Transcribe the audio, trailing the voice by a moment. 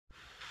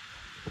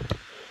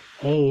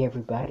Hey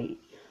everybody,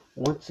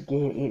 once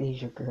again it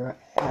is your girl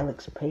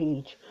Alex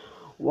Page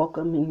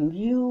welcoming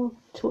you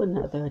to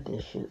another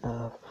edition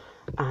of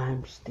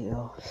I'm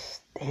Still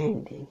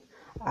Standing.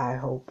 I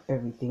hope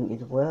everything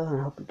is well and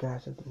I hope you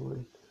guys are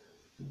doing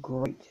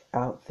great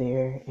out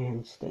there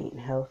and staying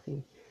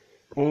healthy.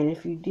 And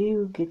if you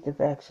do get the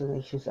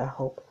vaccinations, I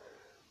hope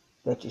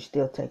that you're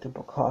still taking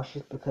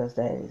precautions because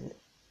that is,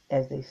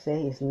 as they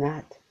say, is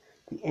not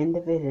the end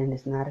of it and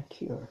it's not a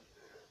cure.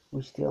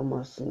 We still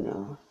must,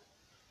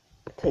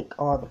 take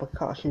all the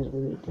precautions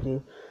we need to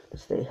do to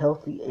stay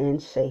healthy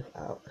and safe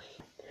out.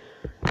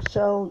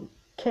 So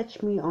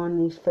catch me on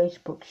these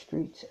Facebook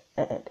streets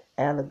at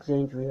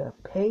Alexandria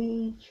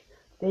Page.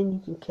 Then you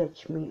can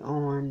catch me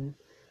on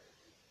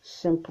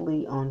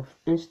simply on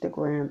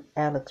Instagram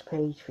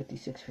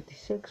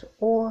AlexPage5656,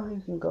 or you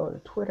can go to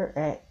Twitter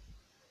at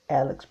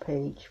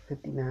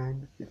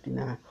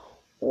AlexPage5959,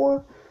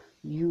 or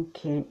you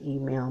can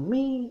email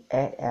me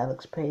at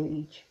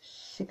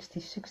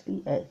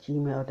alexpage6060 at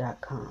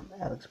gmail.com.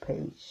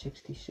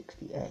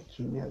 Alexpage6060 at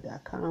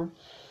gmail.com.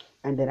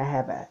 And then I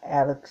have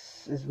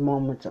Alex's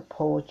Moments of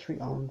Poetry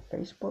on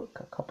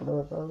Facebook, a couple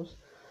of those.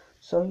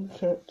 So you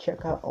can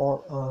check out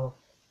all of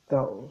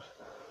those.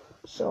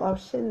 So I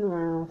was sitting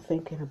around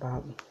thinking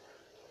about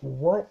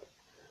what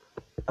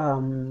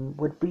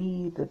would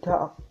be the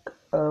talk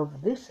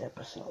of this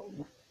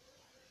episode.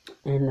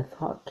 And the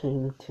thought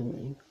came to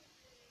me,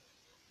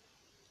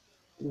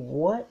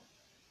 what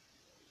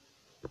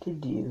to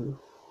do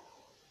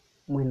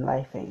when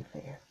life ain't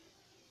fair.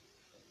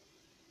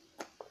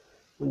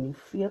 When you're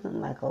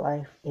feeling like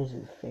life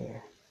isn't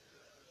fair,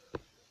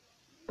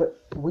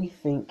 but we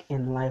think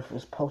in life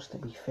is supposed to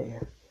be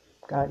fair.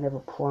 God never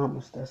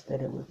promised us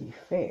that it would be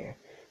fair.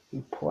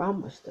 He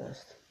promised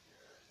us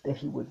that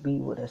He would be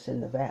with us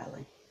in the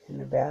valleys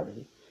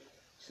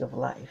of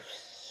life,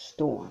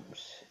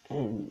 storms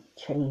and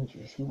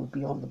changes. He would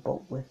be on the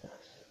boat with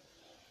us.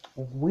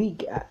 We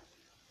got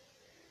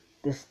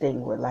this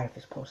thing where life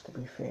is supposed to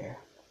be fair.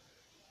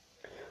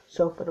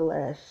 So for the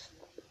last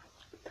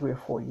 3 or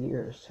 4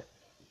 years,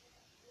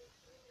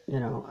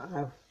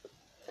 I've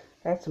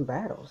had some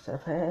battles.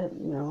 I've had,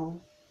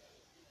 some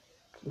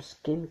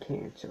skin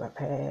cancer.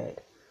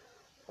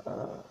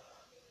 Uh,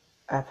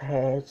 I've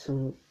had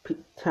some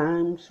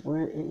times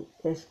where it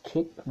has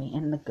kicked me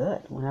in the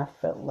gut when I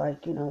felt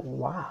like,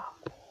 wow.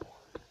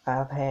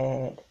 I've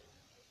had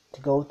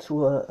to go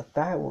to a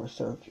thyroid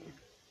surgeon.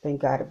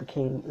 Thank God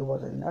it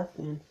wasn't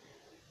nothing.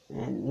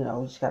 And, we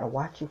just got to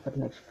watch it for the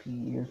next few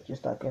years,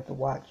 just like I have to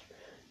watch,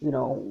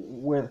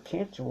 where the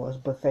cancer was.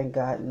 But thank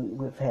God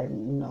we've had,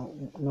 no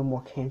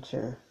more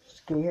cancer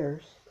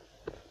scares.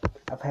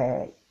 I've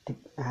had to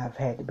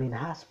be in the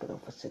hospital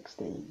for 6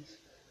 days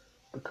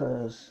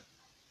because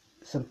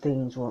some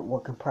things weren't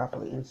working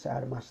properly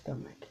inside of my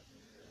stomach.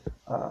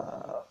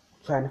 Trying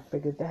to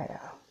figure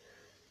that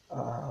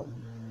out.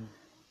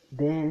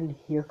 Then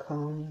here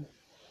comes,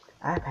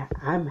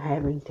 I'm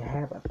having to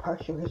have a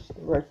partial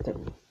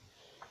hysterectomy.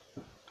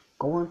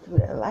 Going through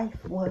that,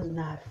 life was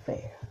not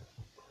fair.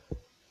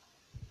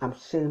 I'm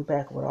sitting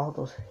back with all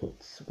those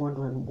hits,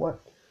 wondering what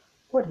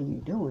are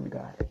you doing,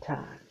 God, at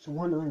times?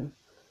 Wondering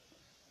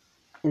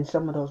in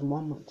some of those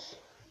moments,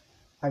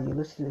 are you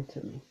listening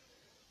to me?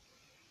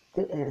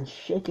 And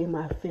shaking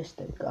my fist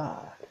at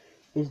God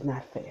is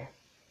not fair.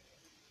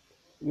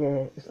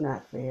 Yeah, it's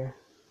not fair.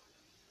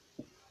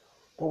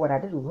 But what I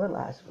didn't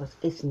realize was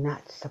it's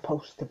not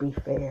supposed to be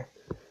fair.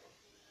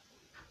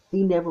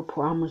 He never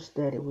promised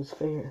that it was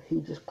fair. He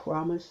just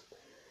promised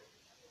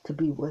to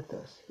be with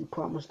us. He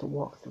promised to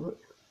walk through it.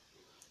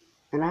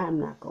 And I'm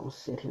not going to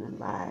sit here and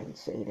lie and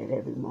say that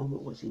every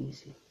moment was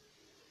easy.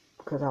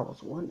 Because I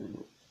was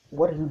wondering,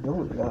 what are you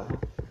doing,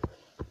 God?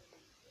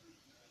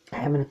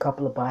 Having a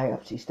couple of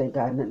biopsies, thank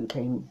God nothing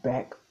came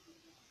back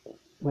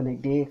when they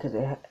did, because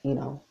they had,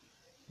 little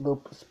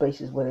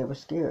spaces where they were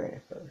scared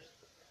at first.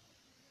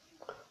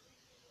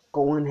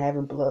 Going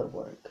having blood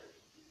work,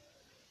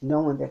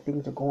 knowing that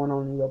things are going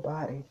on in your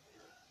body,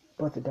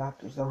 but the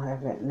doctors don't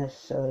have that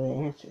necessarily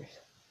answers.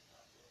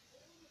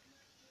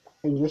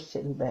 And you're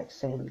sitting back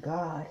saying,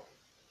 God,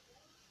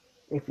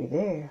 if you're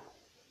there,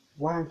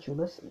 why aren't you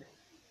listening?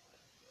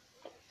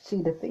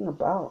 See, the thing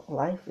about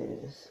life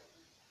is,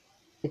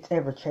 it's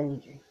ever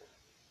changing.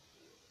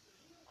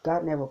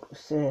 God never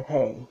said,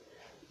 hey,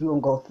 you're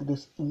going to go through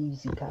this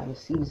easy kind of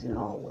season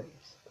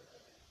always.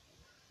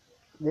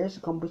 There's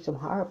going to be some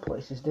hard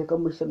places. There's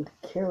going to be some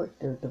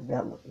character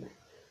development.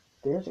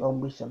 There's going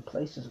to be some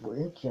places where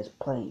it just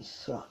plain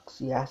sucks.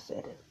 Yeah, I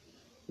said it.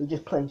 It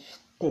just plain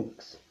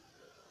stinks.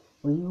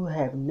 When you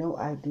have no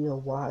idea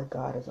why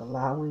God is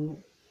allowing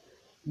it,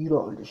 you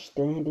don't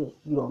understand it,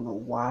 you don't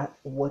know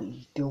what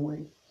He's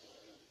doing.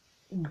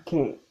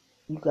 You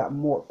got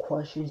more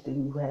questions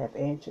than you have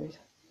answers.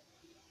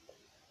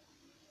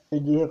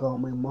 And there are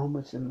going to be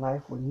moments in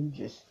life when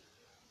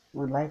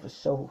life is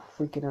so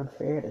freaking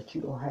unfair that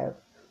you don't have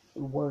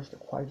the words to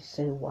quite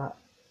say what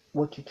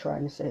you're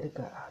trying to say to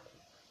God.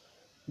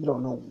 You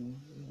don't know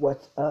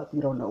what's up.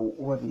 You don't know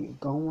whether you're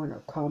going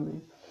or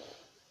coming.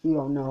 You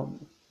don't know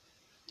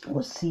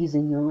what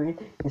season you're in.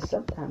 And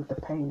sometimes the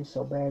pain is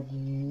so bad,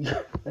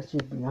 let's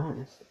just be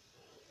honest,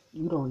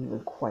 you don't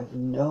even quite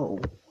know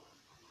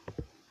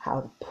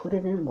how to put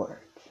it in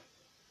words.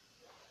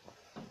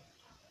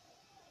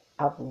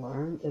 I've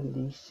learned in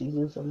these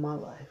seasons of my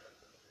life,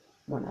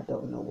 when I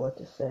don't know what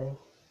to say,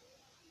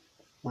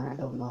 when I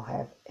don't know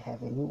have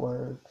any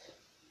words,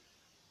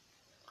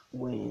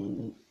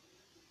 when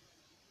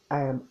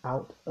I am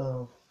out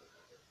of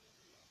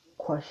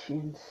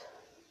questions,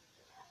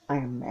 I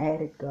am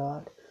mad at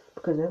God,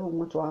 because every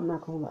once in a while, I'm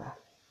not gonna lie,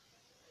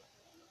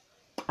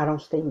 I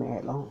don't stay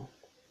mad long.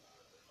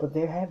 But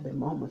there have been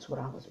moments when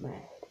I was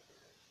mad,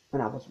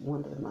 when I was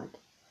wondering, like,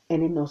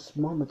 and in those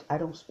moments, I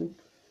don't speak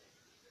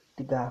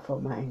to God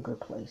from my anger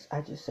place.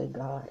 I just say,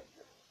 God,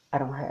 I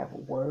don't have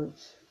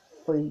words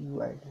for you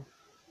right now.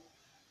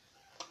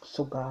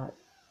 So God,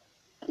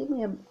 give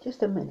me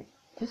just a minute.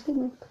 Just give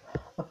me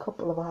a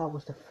couple of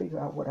hours to figure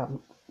out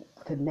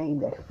to name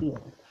that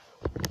feeling.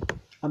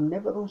 I'm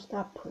never going to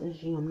stop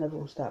praising you. I'm never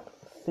going to stop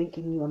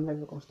thanking you. I'm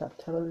never going to stop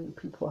telling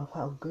people of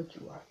how good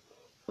you are.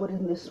 But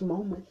in this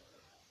moment,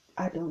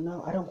 I don't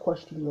know. I don't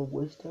question your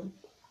wisdom.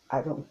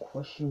 I don't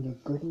question your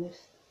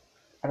goodness.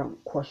 I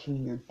don't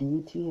question your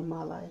deity in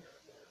my life.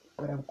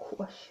 But I'm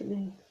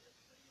questioning,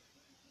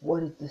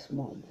 what is this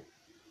moment?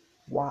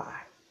 Why?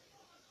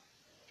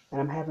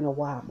 And I'm having a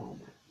why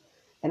moment.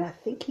 And I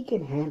think he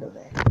can handle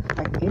that.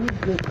 Like any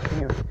good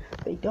parent,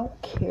 they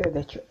don't care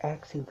that you're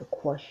asking the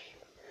question.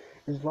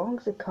 As long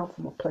as it comes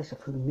from a place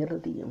of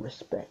humility and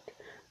respect.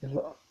 As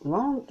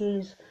long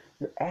as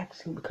you're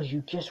asking because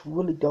you just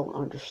really don't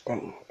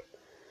understand.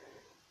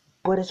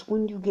 But it's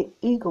when you get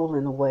ego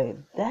in a way,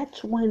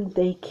 that's when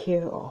they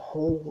care a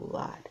whole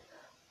lot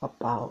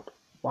about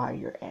why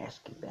you're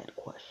asking that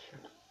question.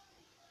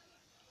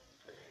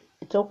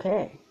 It's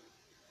okay.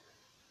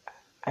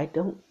 I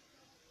don't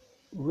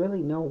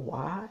really know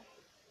why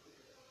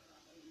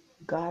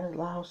God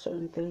allows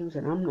certain things,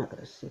 and I'm not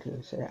going to sit here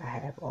and say I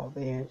have all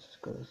the answers,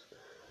 because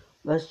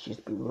let's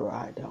just be real,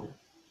 I don't.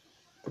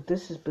 But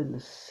this has been the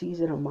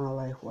season of my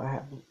life where I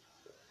have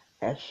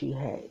actually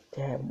had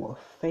to have more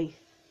faith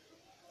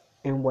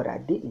in what I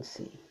didn't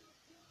see,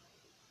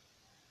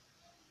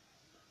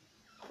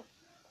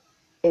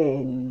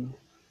 and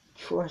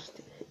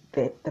trust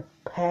that the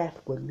path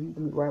would lead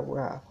me right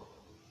where I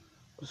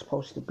was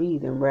supposed to be,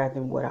 than rather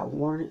than what I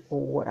wanted or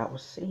what I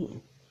was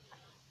seeing.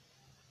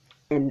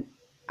 And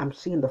I'm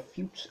seeing the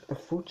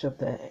fruits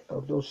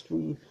of those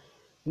three.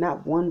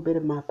 Not one bit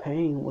of my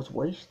pain was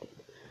wasted.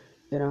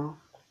 You know,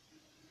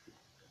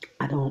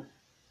 I don't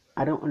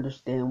I don't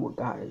understand what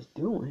God is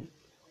doing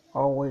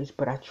always,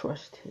 but I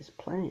trust His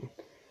plan.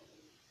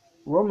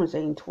 Romans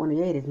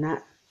 8:28 is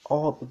not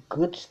all the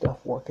good stuff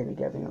working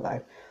together in your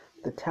life.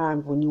 The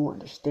times when you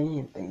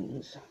understand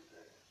things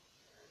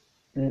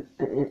and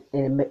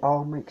it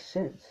all makes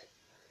sense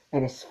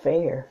and it's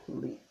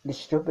fairly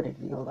distributed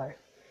in your life.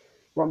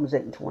 Romans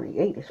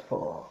 8:28 is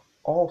for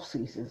all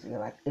seasons in your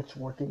life. It's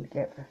working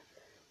together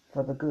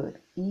for the good.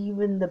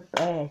 Even the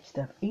bad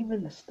stuff,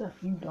 even the stuff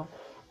you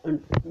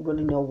don't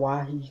really know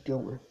why He's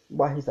doing,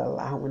 why He's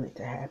allowing it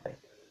to happen.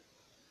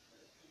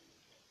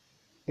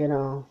 You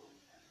know,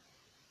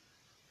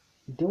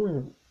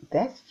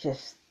 that's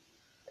just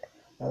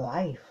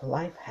life.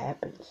 Life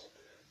happens.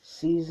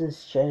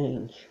 Seasons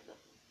change.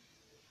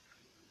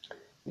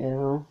 You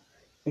know,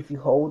 if you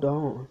hold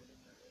on,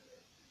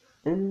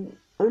 and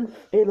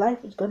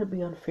life is gonna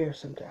be unfair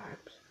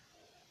sometimes.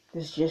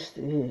 This just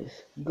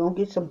is. You're gonna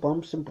get some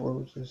bumps and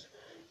bruises.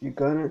 You're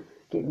gonna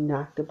get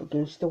knocked up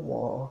against the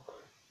wall.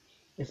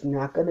 It's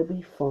not gonna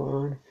be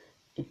fun.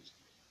 It's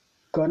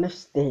gonna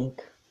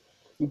stink.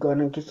 You're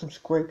gonna get some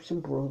scrapes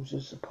and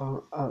bruises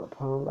upon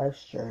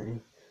life's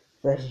journey.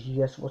 That's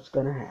just what's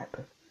gonna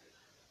happen.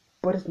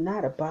 But it's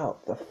not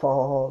about the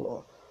fall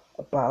or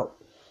about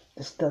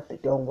the stuff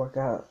that don't work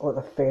out or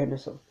the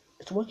fairness of.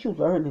 It's what you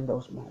learn in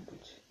those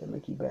moments that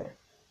make you better.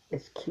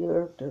 It's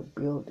character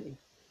building.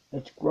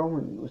 It's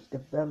growing you. It's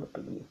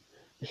developing you.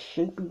 It's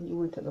shaping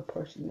you into the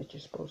person that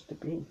you're supposed to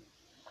be.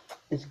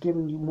 It's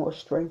giving you more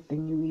strength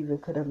than you even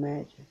could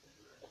imagine.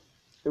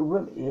 It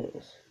really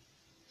is.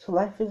 So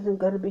life isn't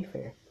gonna be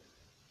fair.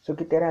 So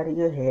get that out of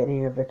your head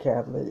and your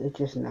vocabulary. It's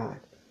just not.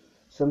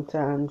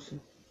 Sometimes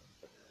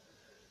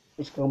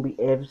it's going to be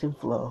ebbs and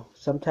flow.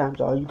 Sometimes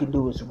all you can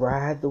do is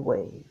ride the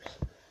waves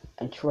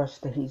and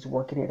trust that He's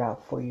working it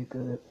out for your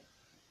good.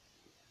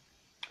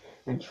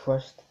 And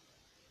trust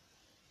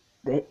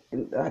that,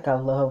 like I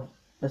love,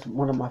 that's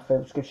one of my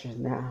favorite scriptures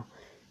now,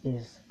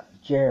 is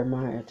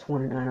Jeremiah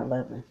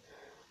 29:11.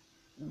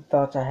 The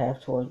thoughts I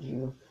have towards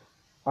you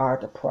are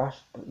to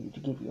prosper you, to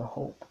give you a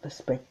hope,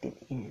 expected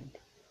end,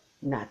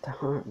 not to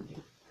harm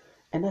you.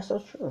 And that's so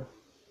true.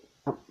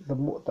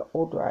 The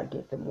older I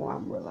get, the more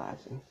I'm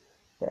realizing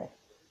that.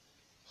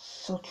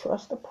 So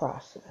trust the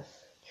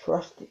process.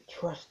 Trust it,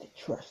 trust it,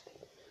 trust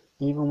it.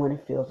 Even when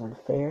it feels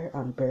unfair,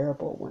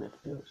 unbearable, when it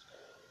feels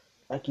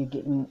like you're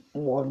getting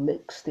more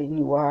licks than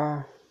you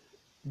are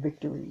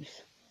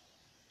victories.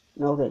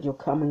 Know that you're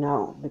coming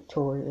out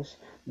victorious.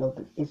 Know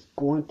that it's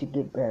going to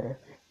get better.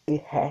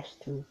 It has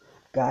to.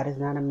 God is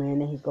not a man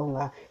that he's going to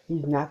lie.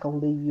 He's not going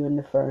to leave you in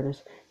the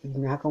furnace. He's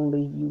not going to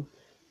leave you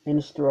in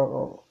the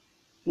struggle,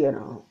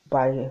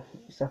 by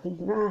yourself. He's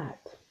not.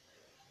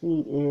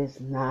 He is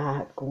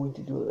not going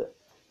to do it.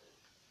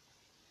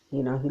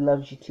 He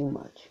loves you too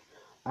much.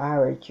 All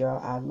right,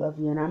 y'all. I love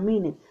you and I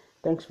mean it.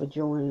 Thanks for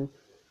joining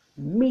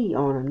me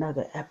on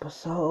another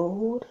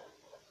episode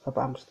of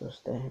I'm Still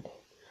Standing.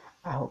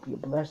 I hope you're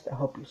blessed. I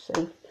hope you're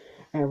safe.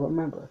 And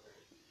remember,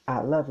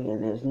 I love you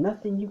and there's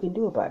nothing you can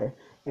do about it.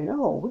 And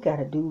we got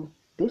to do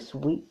this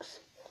week's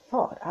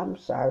thought. I'm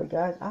sorry,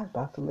 guys. I was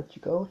about to let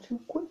you go too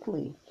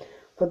quickly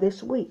for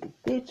this week.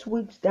 This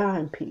week's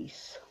dime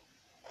piece.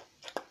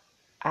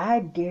 I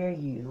dare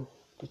you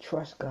to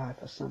trust God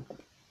for something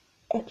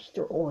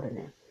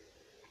extraordinary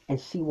and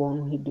see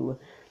won't he do it.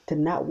 To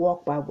not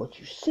walk by what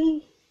you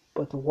see,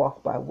 but to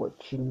walk by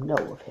what you know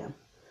of him.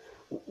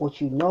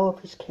 What you know of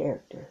his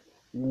character,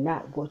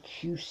 not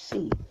what you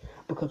see.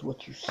 Because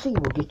what you see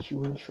will get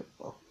you in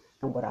trouble.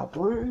 And what I've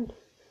learned,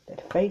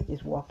 that faith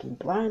is walking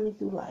blindly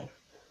through life,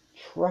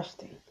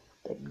 trusting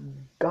that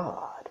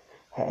God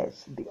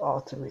has the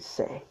ultimate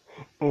say,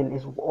 and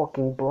is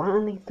walking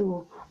blindly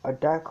through a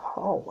dark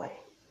hallway,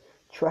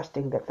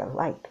 trusting that the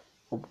light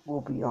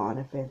will be on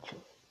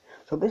eventually.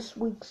 So this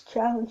week's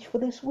challenge for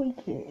this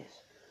week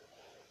is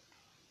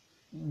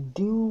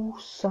do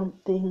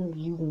something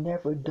you've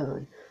never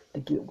done to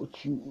get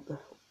what you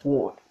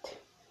want,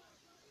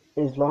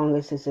 as long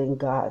as it's in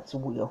God's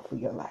will for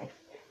your life.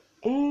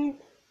 And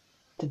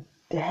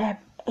to have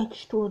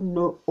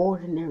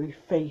extraordinary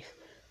faith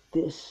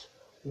this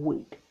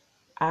week.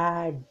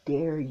 I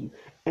dare you.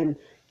 And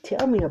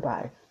tell me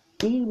about it.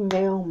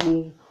 Email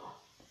me,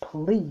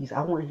 please.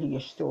 I want to hear your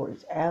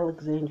stories.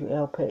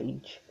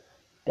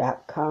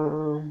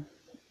 AlexandriaLPage.com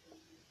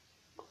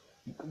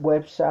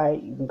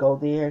website. You can go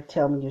there.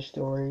 Tell me your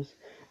stories.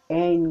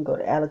 And you can go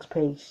to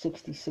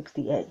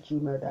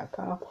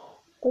alexpage6060@gmail.com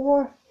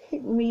or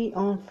hit me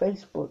on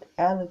Facebook,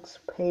 Alexandria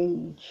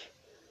Page,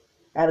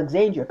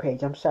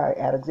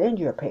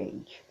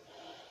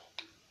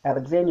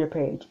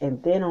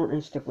 and then on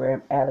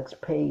Instagram,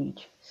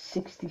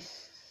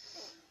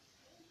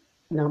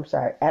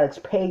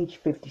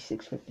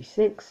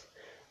 AlexPage5656,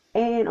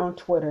 and on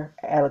Twitter,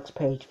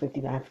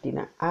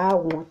 AlexPage5959. I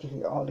want to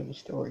hear all of your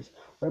stories.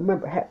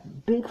 Remember, have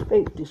big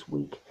faith this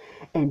week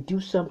and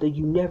do something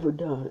you never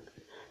done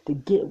to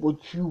get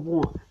what you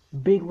want.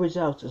 Big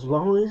results. As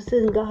long as it's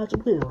in God's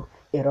will,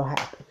 it'll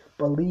happen.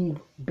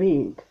 Believe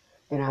big.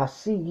 And I'll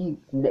see you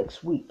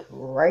next week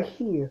right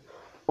here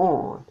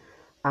on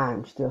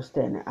I'm Still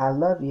Standing. I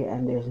love you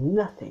and there's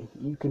nothing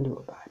you can do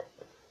about it.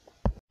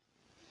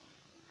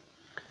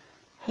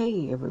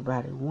 Hey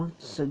everybody,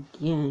 once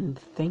again,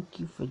 thank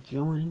you for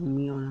joining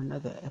me on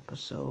another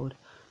episode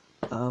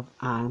of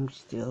I'm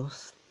Still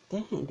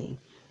Standing.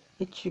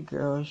 It's your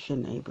girl, it's your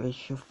neighbor,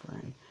 it's your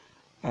friend,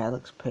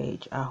 Alex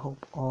Page. I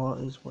hope all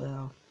is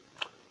well.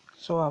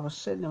 So I was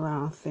sitting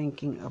around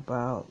thinking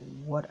about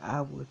what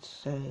I would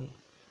say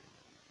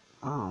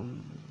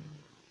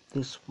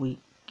this week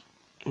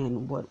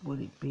and what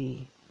would it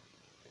be.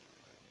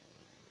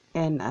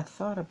 And I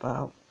thought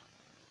about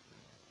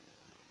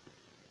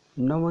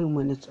knowing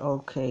when it's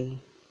okay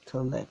to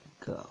let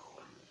go.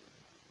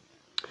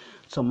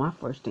 So my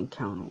first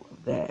encounter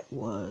with that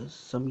was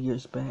some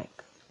years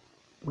back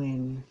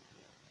when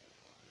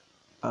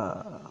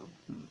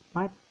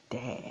my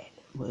dad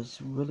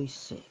was really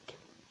sick.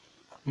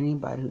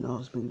 Anybody who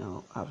knows me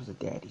know I was a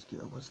daddy's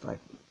girl. Was like,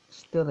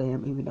 still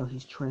am, even though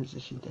he's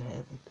transitioned to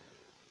heaven.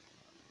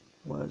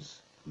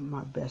 Was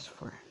my best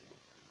friend.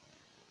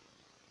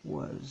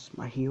 Was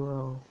my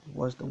hero.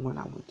 Was the one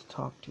I went to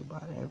talk to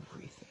about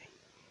everything.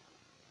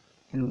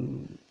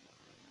 And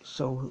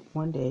so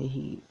one day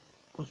he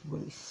was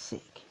really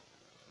sick.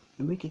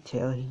 And we could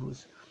tell he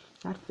was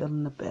not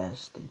feeling the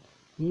best. And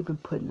he'd been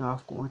putting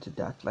off going to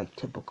doctor like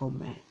typical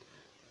men.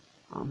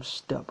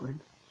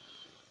 Stubborn.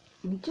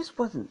 And he just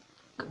wasn't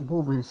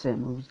moving the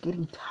same. He was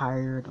getting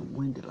tired and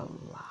winded a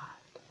lot.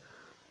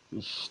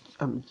 He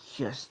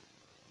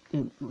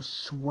was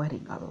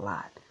sweating a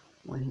lot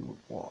when he would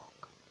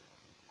walk.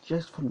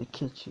 Just from the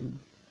kitchen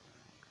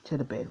to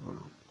the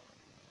bedroom.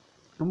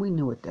 And we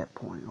knew at that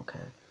point,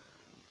 okay,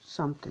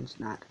 something's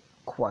not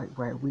quite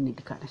right. We need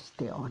to kind of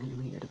stay on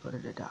him here to go to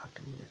the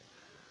doctor here.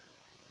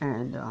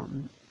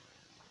 And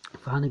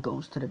finally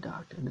goes to the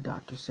doctor, and the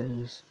doctor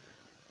says,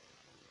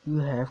 you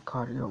have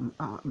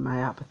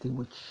cardiomyopathy,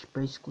 which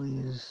basically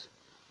is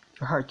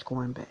your heart's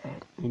going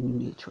bad, and you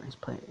need a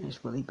transplant, and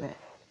it's really bad.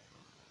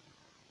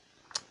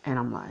 And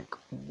I'm like,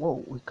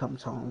 whoa. He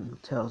comes home,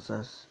 tells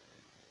us,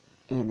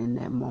 and in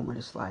that moment,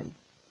 it's like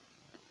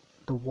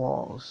the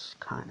walls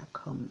kind of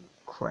come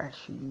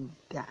crashing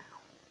down.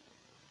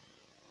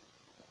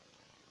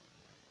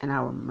 And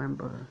I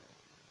remember,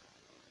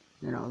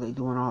 they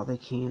doing all they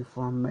can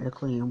for him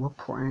medically, and we're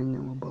praying,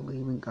 and we're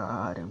believing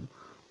God, and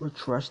we're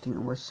trusting,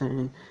 and we're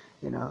saying,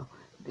 it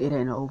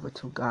ain't over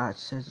till God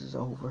says it's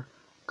over.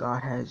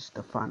 God has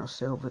the final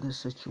say over this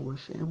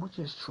situation, which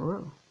is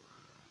true.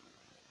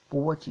 But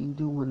what do you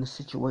do when the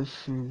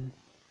situation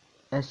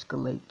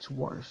escalates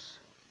worse.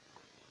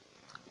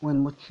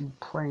 When what you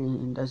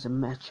praying doesn't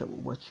match up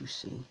with what you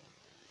see.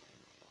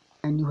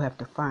 And you have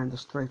to find the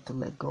strength to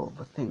let go of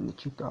a thing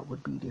that you thought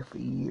would be there for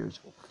years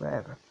or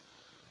forever.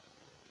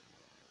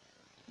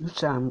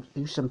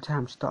 You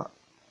sometimes thought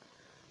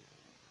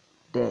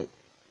that,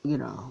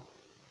 you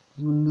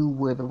knew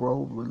where the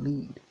road would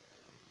lead.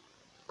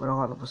 But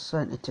all of a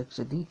sudden it takes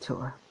a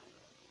detour.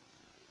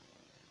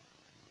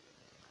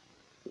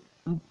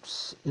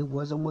 Oops, it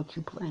wasn't what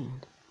you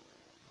planned.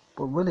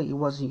 But really it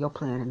wasn't your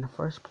plan in the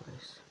first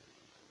place.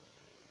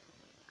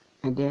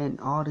 And then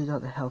all these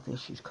other health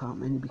issues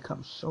come and you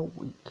become so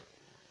weak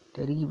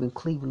that even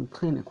Cleveland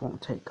Clinic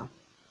won't take them.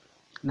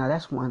 Now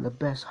that's one of the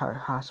best heart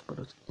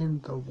hospitals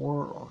in the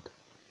world.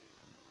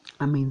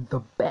 I mean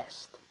the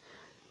best.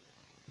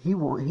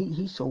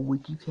 He's so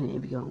weak you can't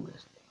even be on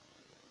this.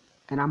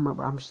 And I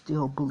remember I'm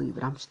still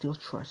believing, I'm still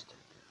trusting.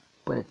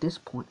 But at this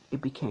point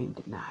it became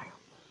denial.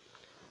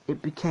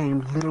 It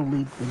became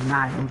literally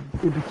denial.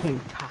 It became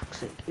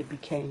toxic. It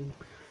became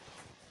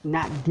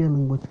not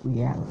dealing with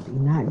reality,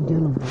 not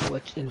dealing with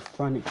what's in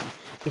front of you.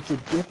 It's a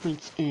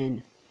difference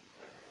in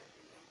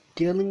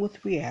dealing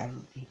with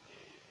reality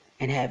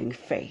and having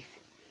faith.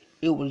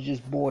 It was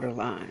just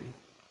borderline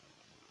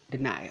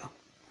denial.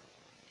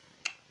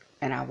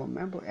 And I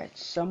remember at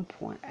some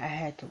point I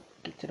had to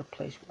get to the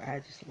place where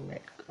I just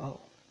let go,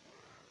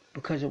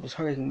 because it was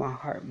hurting my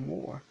heart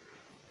more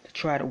to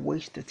try to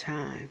waste the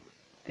time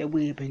that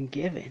we had been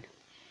given,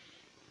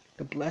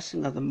 the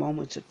blessing of the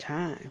moments of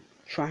time,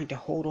 trying to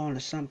hold on to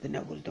something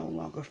that was no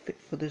longer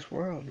fit for this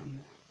world no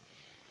more.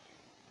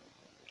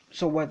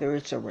 So whether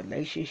it's a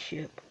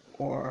relationship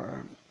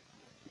or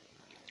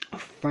a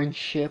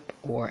friendship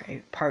or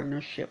a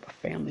partnership, a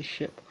family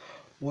ship,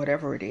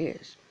 whatever it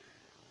is,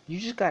 you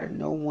just got to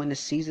know when the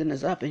season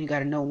is up, and you got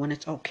to know when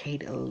it's okay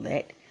to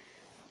let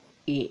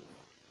it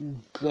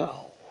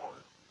go.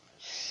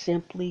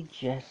 Simply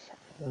just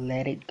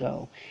let it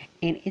go.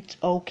 And it's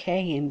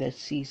okay in the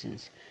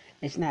seasons.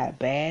 It's not a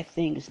bad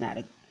thing. It's not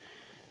a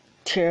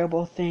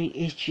terrible thing.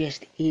 It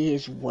just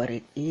is what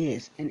it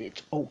is, and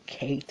it's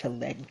okay to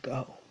let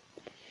go.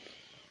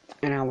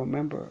 And I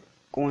remember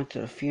going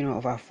to the funeral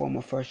of our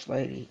former First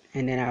Lady,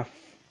 and then our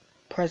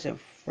present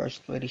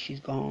First Lady, she's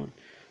gone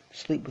to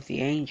sleep with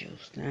the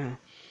angels now,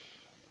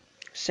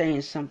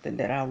 saying something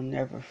that I'll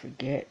never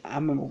forget. I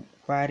remember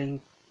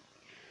riding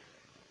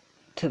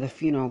to the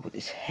funeral with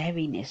this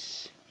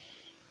heaviness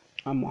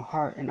on my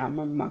heart, and I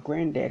remember my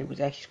granddaddy was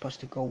actually supposed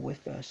to go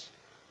with us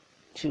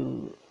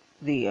to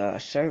the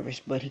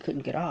service, but he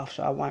couldn't get off,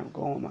 so I wound up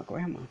going with my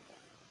grandma.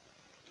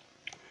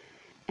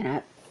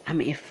 And I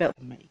mean,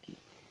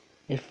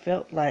 it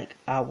felt like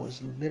I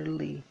was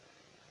literally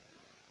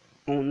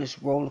on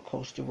this roller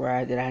coaster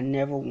ride that I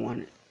never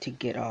wanted to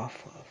get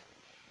off of.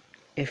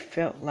 It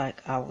felt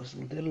like I was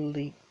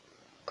literally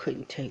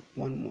couldn't take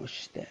one more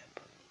step.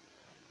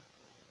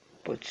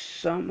 But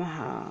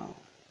somehow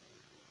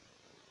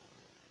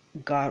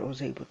God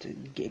was able to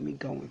get me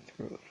going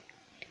through it.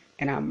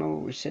 And I remember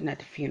we were sitting at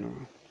the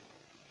funeral,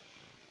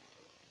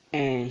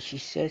 and she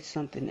said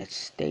something that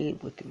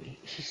stayed with me.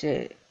 She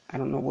said, I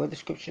don't know where the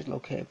scripture is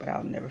located, but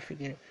I'll never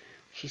forget it.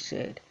 She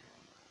said,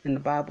 in the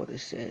Bible it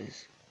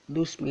says,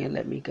 loose me and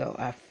let me go.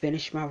 I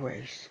finished my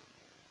race.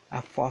 I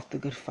fought the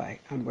good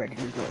fight. I'm ready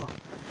to go.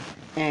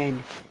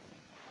 And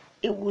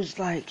it was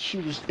like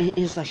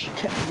it's like she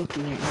kept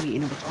looking at me,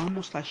 and it was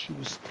almost like she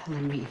was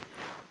telling me,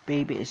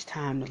 baby, it's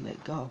time to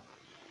let go.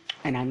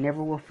 And I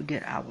never will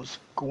forget,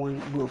 we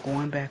were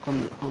going back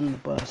on the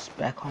bus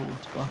back home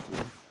to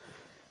Buffalo.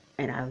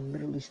 And I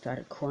literally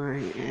started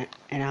crying,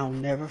 and I'll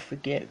never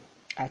forget,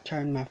 I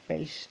turned my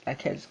face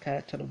like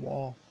Hezekiah to the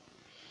wall.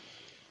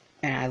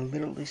 And I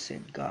literally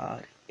said,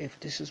 God, if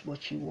this is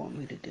what you want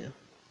me to do,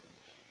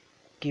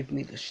 give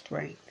me the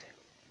strength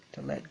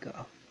to let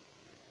go.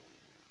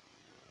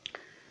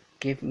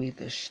 Give me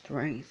the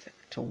strength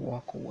to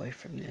walk away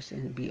from this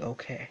and be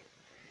okay.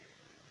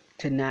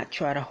 To not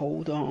try to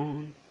hold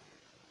on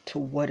to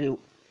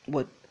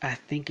what I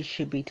think it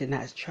should be, to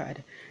not try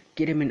to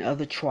get him in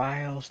other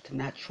trials, to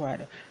not try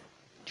to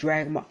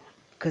drag him up.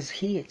 Because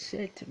he had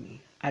said to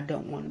me, I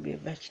don't want to be a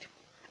vegetable.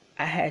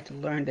 I had to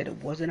learn that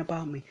it wasn't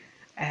about me.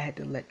 I had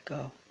to let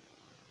go.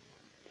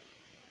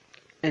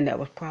 And that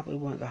was probably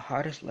one of the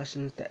hardest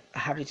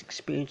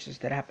experiences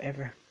that I've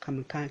ever come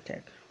in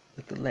contact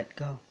with, to let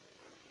go.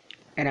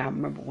 And I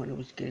remember when it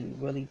was getting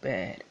really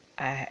bad,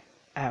 I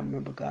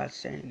remember God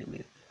saying to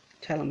me,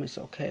 tell him it's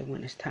okay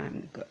when it's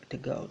time to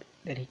go,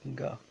 that he can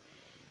go.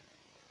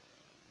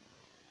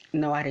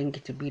 No, I didn't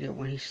get to be there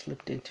when he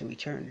slipped into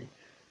eternity,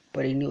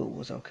 but he knew it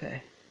was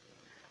okay.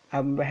 I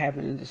remember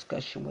having a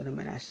discussion with him,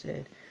 and I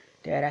said,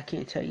 Dad, I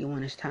can't tell you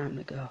when it's time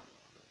to go,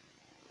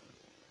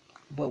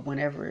 but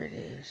whenever it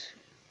is,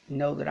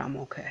 know that I'm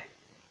okay.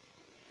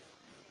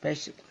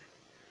 Basically,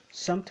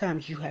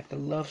 sometimes you have to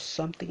love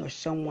something or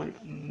someone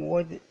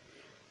more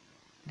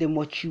than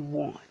what you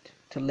want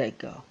to let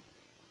go.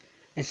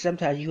 And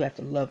sometimes you have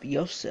to love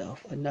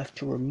yourself enough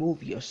to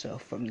remove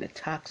yourself from the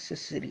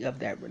toxicity of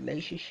that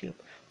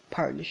relationship,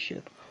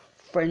 partnership,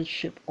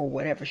 friendship or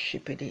whatever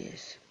ship it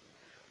is,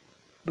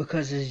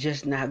 because it's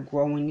just not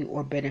growing you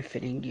or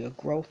benefiting your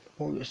growth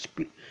or your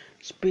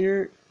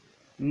spirit,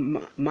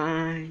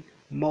 mind,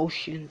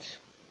 emotions,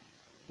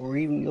 or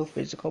even your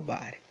physical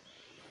body.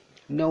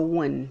 Know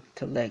when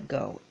to let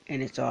go,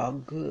 and it's all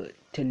good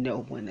to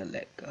know when to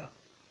let go.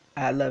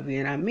 I love you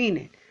and I mean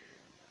it.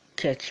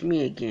 Catch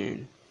me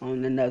again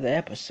on another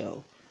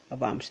episode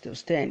of I'm Still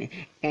Standing.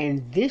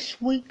 And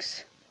this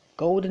week's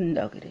golden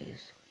nugget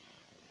is,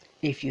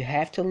 if you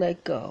have to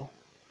let go,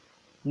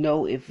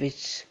 know if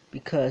it's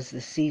because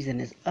the season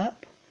is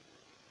up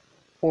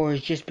or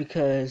it's just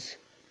because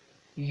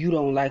you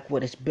don't like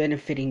what is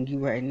benefiting you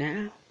right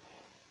now,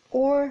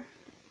 or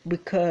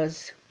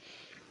because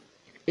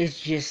it's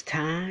just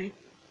time,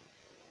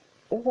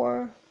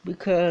 or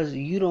because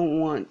you don't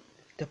want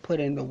to put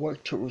in the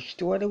work to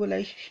restore the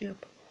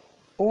relationship,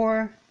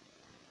 or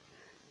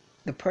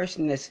the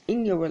person that's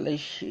in your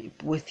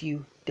relationship with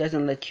you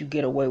doesn't let you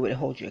get away with it,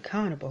 hold you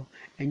accountable,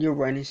 and you're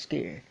running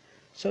scared.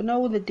 So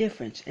know the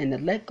difference in the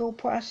let go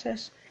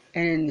process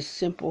and in the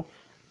simple,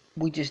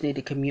 we just need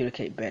to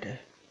communicate better.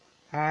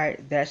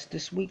 Alright, that's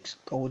this week's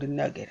golden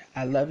nugget.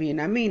 I love you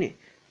and I mean it.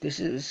 This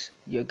is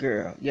your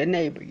girl, your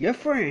neighbor, your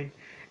friend,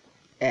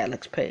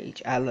 Alex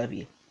Page. I love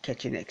you.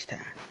 Catch you next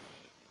time.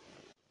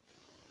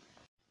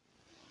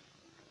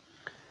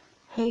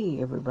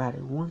 Hey everybody,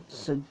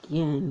 once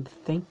again,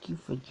 thank you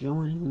for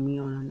joining me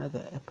on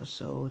another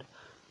episode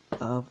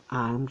of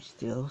I'm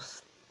Still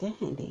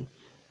Standing.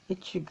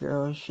 It's your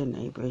girl, it's your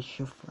neighbor, it's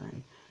your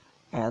friend,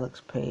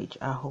 Alex Page.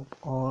 I hope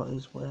all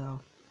is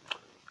well.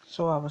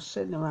 So I was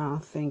sitting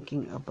around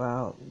thinking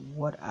about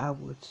what I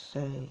would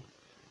say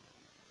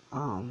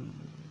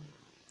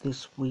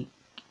this week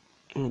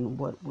and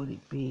what would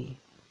it be.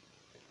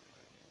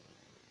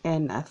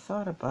 And I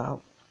thought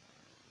about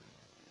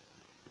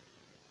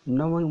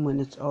knowing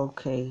when it's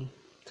okay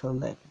to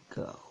let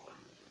go.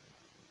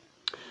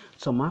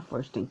 So my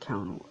first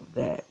encounter with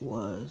that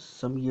was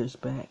some years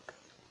back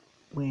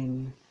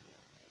when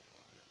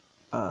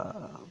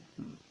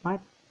my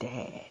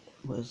dad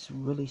was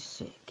really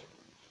sick.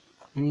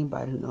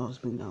 Anybody who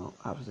knows me know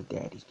I was a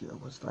daddy's girl.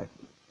 Was like,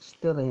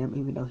 still am,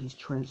 even though he's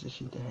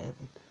transitioned to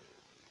heaven.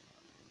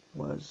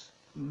 Was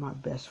my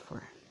best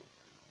friend.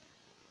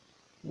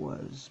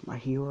 Was my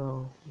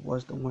hero.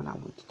 Was the one I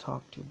went to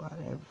talk to about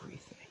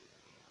everything.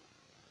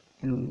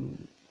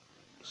 And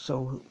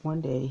so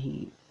one day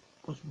he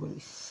was really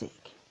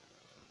sick.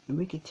 And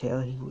we could tell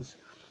he was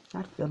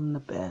not feeling the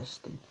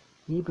best. And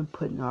he'd been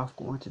putting off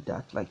going to the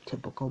doctor like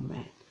typical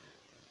men.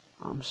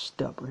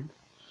 Stubborn.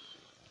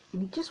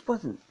 And he just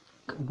wasn't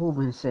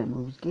moving the same.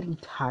 He was getting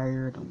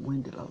tired and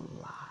winded a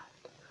lot.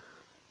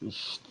 He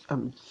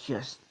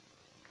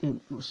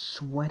was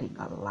sweating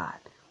a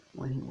lot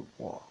when he would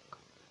walk.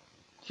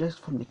 Just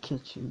from the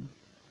kitchen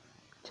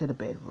to the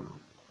bedroom.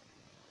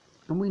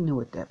 And we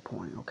knew at that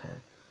point, okay,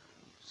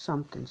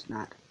 something's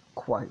not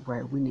quite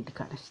right. We need to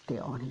kind of stay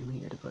on him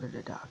here to go to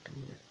the doctor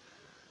here.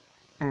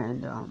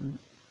 And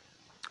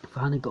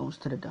finally goes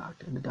to the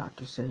doctor, and the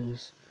doctor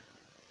says,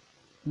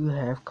 you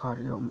have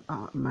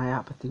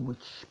cardiomyopathy,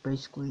 which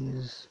basically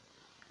is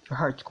your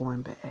heart's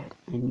going bad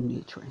and you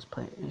need a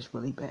transplant, and it's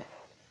really bad.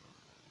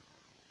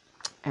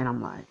 And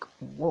I'm like,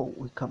 whoa.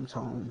 He comes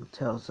home,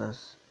 tells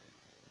us,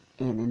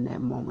 and in that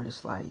moment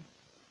it's like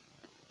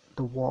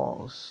the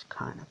walls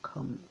kind of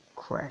come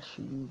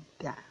crashing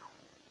down.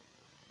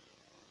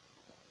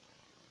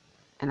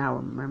 And I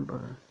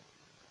remember,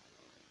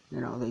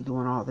 they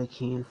doing all they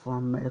can for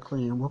him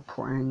medically, and we're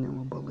praying and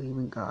we're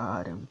believing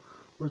God and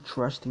we're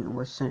trusting and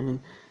we're saying,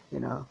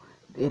 it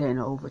ain't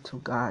over till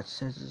God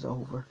says it's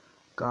over.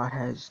 God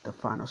has the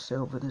final say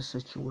over this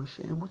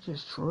situation, which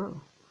is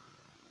true.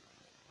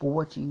 But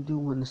what do you do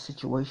when the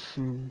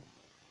situation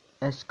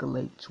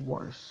escalates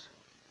worse?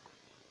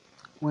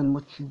 When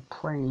what you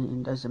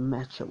praying doesn't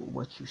match up with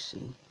what you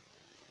see?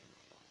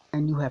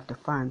 And you have to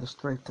find the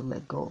strength to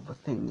let go of a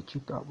thing that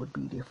you thought would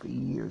be there for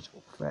years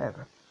or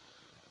forever.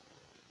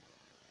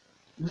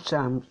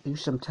 You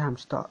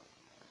sometimes thought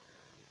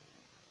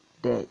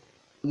that,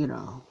 you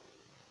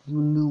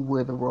knew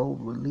where the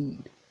road would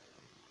lead.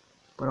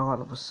 But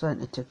all of a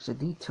sudden it takes a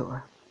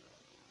detour.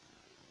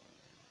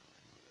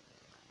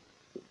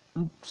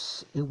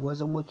 Oops, it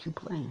wasn't what you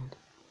planned.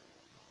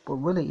 But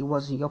really it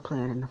wasn't your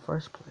plan in the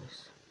first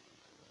place.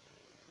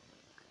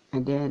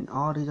 And then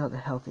all these other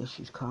health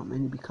issues come,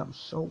 and he becomes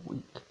so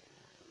weak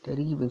that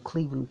even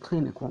Cleveland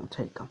Clinic won't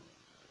take him.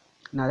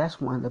 Now that's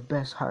one of the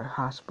best heart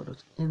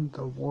hospitals in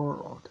the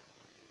world.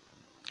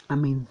 I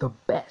mean, the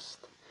best.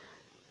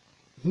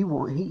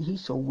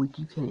 He's so weak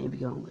you can't even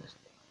be on the list.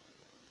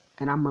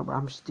 And I remember,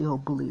 I'm still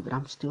believing,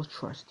 I'm still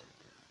trusting.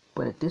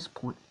 But at this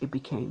point, it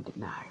became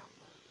denial.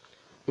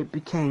 It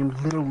became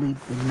literally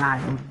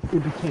denial.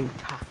 It became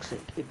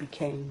toxic. It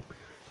became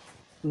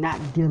not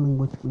dealing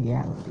with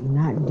reality,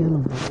 not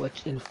dealing with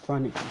what's in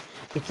front of you.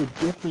 It's a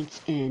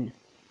difference in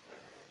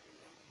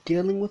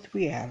dealing with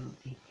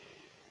reality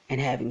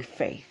and having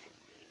faith.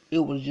 It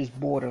was just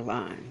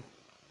borderline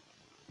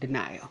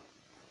denial.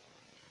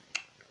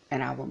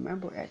 And I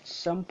remember at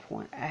some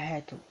point I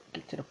had to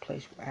get to the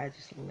place where I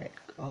just let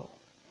go,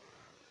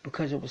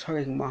 because it was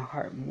hurting my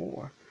heart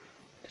more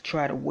to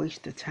try to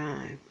waste the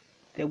time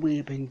that we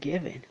had been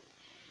given,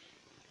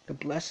 the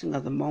blessing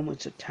of the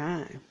moments of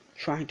time,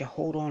 trying to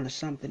hold on to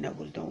something that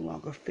was no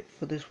longer fit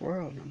for this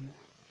world no more.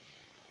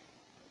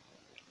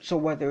 So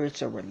whether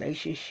it's a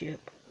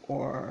relationship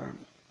or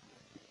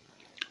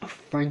a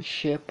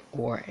friendship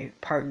or a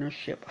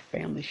partnership, a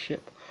family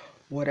ship,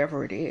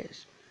 whatever it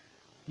is,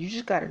 you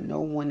just got to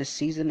know when the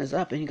season is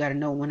up, and you got to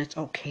know when it's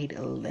okay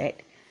to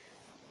let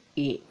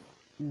it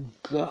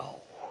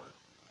go.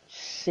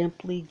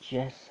 Simply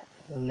just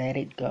let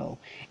it go.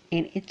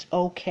 And it's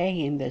okay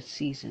in the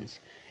seasons.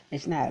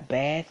 It's not a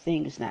bad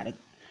thing. It's not a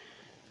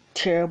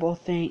terrible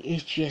thing.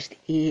 It just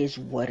is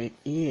what it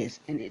is.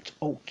 And it's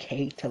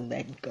okay to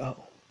let go.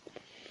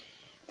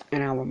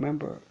 And I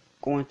remember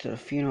going to the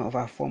funeral of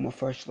our former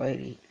First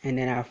Lady. And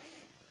then our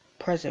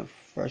present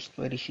First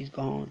Lady, she's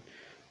gone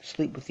to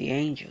sleep with the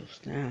angels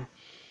now.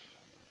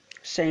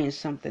 Saying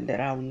something that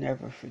I'll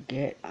never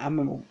forget. I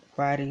remember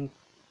riding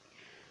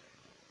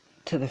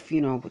to the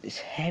funeral with this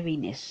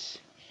heaviness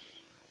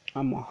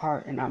on my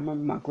heart. And I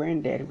remember my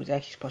granddaddy was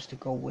actually supposed to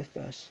go with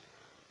us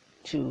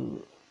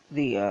to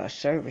the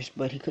service,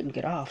 but he couldn't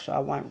get off, so I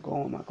wound up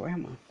going with my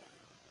grandma.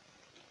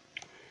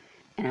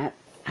 And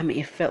I mean,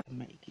 it felt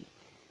amazing.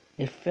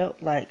 It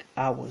felt like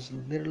I was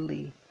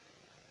literally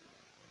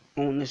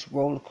on this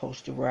roller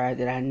coaster ride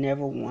that I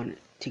never wanted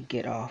to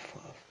get off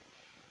of.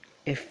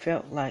 It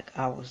felt like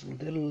I was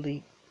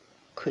literally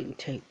couldn't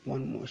take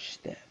one more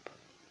step.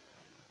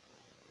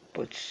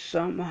 But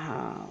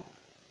somehow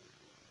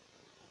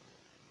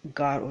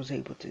God was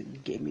able to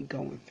get me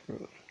going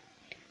through it.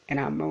 And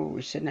I remember we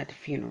were sitting at the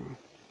funeral,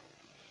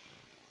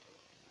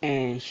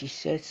 and she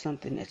said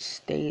something that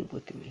stayed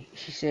with me.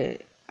 She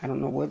said, I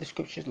don't know where the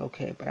scripture is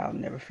located, but I'll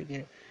never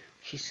forget it.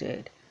 She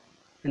said,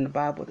 in the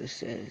Bible it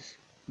says,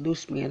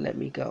 loose me and let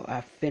me go.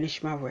 I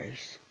finished my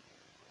race.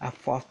 I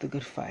fought the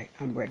good fight.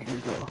 I'm ready to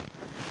go.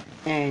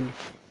 And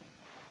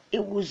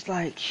it was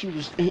like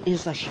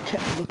it's like she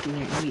kept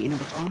looking at me, and it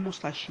was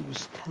almost like she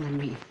was telling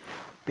me,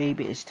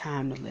 baby, it's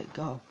time to let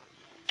go.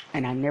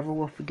 And I never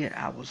will forget,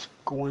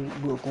 we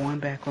were going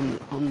back on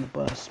the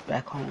bus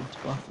back home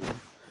to Buffalo.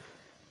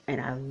 And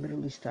I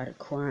literally started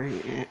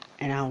crying,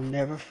 and I'll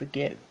never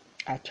forget,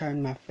 I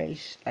turned my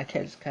face, like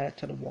head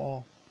to the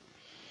wall.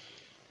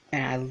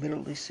 And I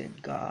literally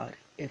said, God,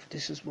 if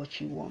this is what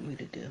you want me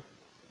to do,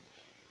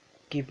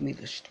 give me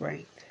the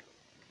strength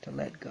to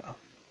let go.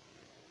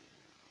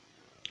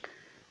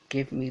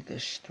 Give me the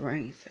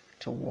strength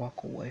to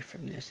walk away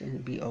from this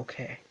and be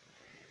okay.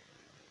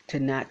 To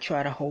not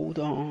try to hold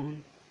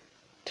on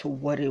to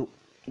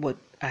what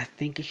I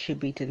think it should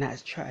be, to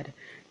not try to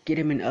get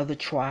him in other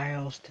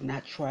trials, to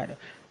not try to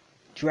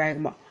drag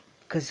him up.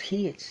 Because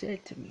he had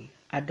said to me,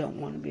 I don't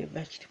want to be a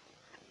vegetable.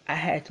 I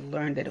had to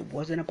learn that it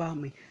wasn't about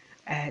me.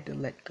 I had to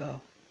let go.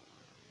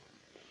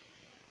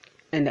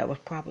 And that was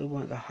probably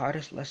one of the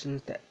hardest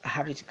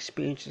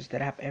experiences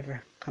that I've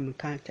ever come in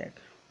contact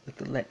with,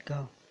 to let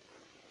go.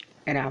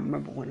 And I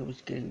remember when it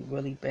was getting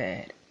really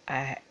bad,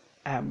 I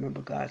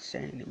remember God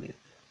saying to me,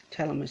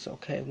 tell him it's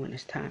okay when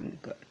it's time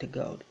to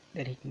go,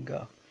 that he can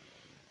go.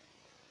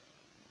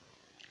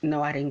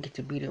 No, I didn't get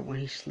to be there when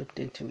he slipped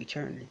into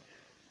eternity,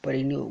 but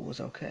he knew it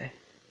was okay.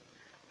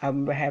 I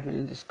remember having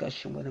a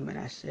discussion with him, and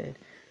I said,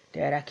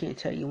 Dad, I can't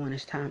tell you when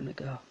it's time to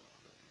go,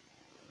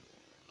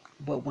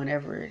 but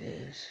whenever it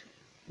is,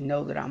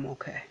 know that I'm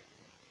okay.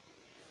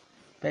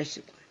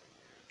 Basically,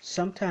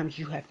 sometimes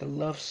you have to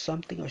love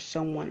something or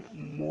someone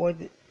more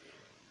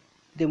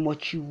than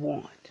what you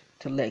want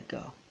to let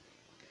go.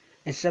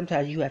 And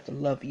sometimes you have to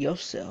love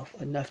yourself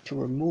enough to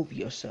remove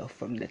yourself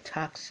from the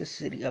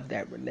toxicity of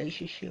that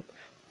relationship,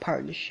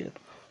 partnership,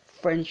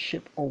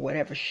 friendship, or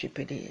whatever ship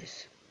it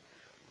is.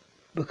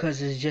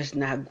 Because it's just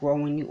not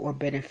growing you or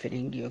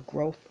benefiting your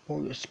growth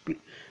or your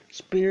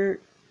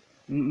spirit,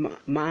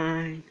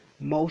 mind,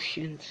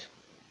 emotions,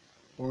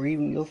 or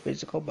even your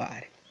physical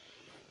body.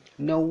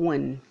 Know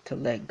when to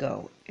let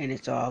go, and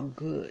it's all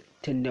good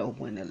to know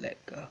when to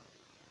let go.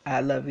 I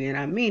love you and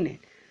I mean it.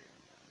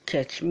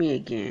 Catch me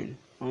again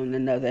on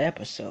another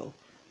episode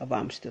of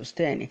I'm Still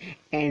Standing.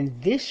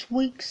 And this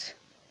week's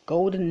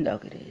golden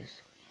nugget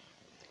is,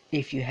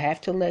 if you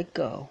have to let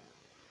go,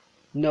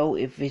 know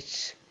if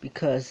it's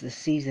because the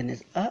season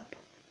is up,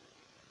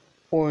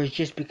 or it's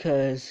just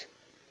because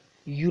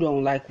you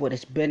don't like what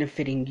is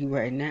benefiting you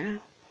right now,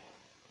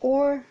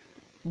 or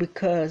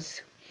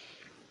because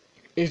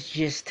it's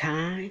just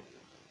time,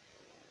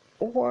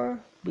 or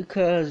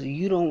because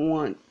you don't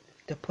want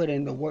to put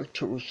in the work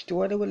to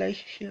restore the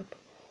relationship,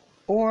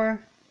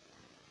 or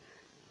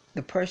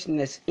the person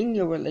that's in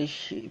your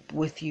relationship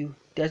with you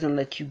doesn't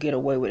let you get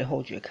away with it,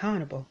 hold you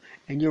accountable,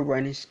 and you're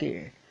running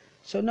scared.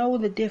 So know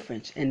the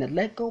difference in the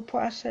let go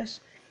process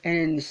and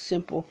in the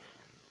simple,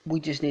 we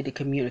just need to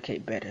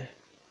communicate better.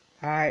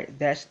 Alright,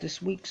 that's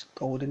this week's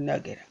golden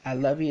nugget. I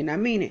love you and I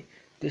mean it.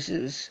 This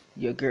is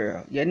your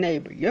girl, your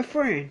neighbor, your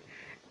friend,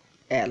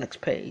 Alex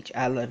Page.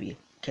 I love you.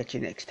 Catch you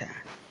next time.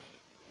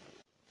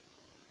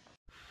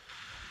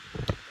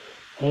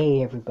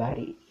 Hey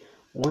everybody,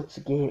 once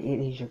again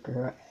it is your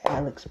girl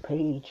Alex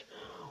Page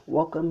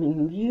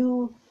welcoming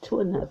you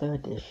to another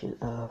edition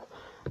of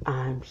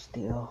I'm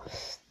Still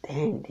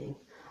Standing.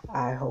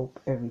 I hope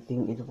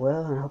everything is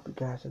well and I hope you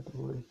guys are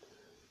doing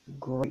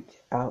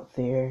great out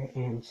there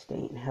and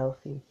staying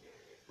healthy.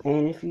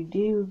 And if you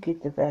do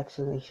get the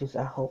vaccinations,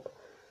 I hope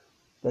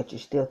that you're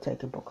still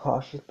taking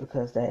precautions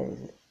because that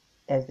is,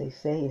 as they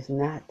say, is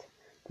not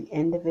the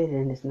end of it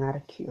and it's not a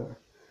cure.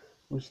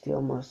 We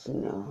still must,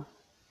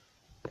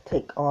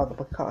 take all the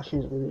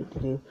precautions we need to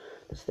do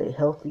to stay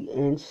healthy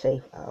and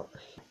safe out.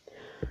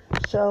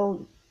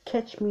 So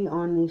catch me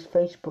on these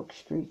Facebook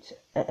streets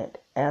at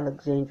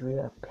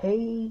Alexandria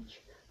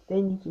Page.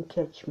 Then you can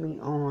catch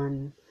me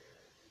on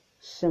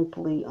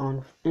simply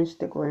on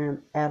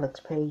Instagram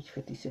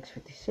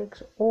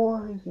AlexPage5656,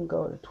 or you can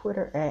go to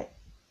Twitter at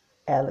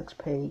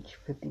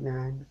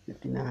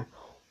AlexPage5959,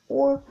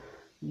 or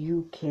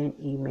you can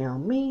email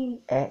me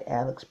at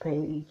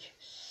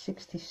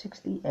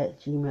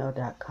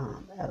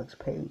alexpage6060@gmail.com.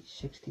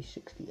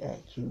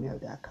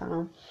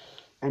 Alexpage6060@gmail.com.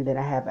 And then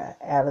I have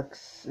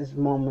Alex's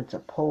Moments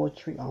of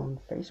Poetry on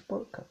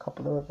Facebook, a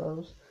couple of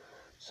those.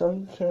 So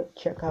you can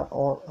check out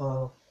all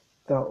of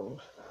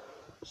those.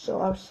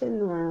 So I was sitting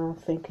around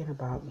thinking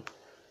about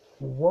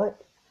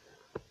what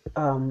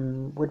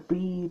would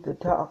be the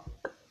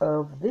talk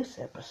of this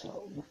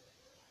episode.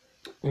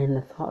 And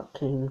the thought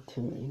came to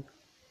me,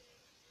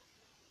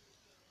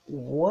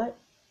 what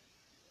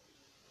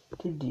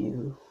to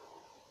do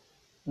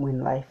when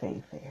life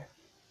ain't fair.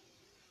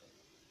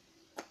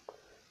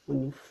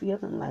 When you're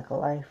feeling like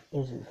life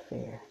isn't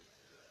fair.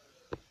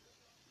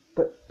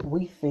 But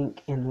we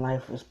think in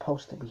life is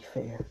supposed to be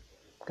fair.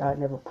 God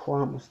never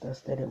promised us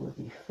that it would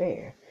be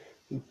fair.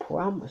 He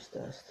promised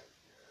us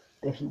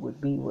that He would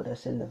be with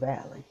us in the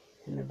valleys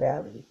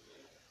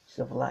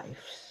of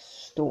life,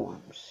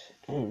 storms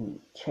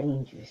and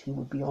changes. He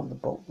would be on the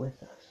boat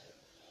with us.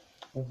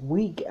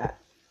 We got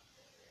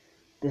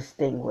this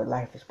thing where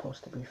life is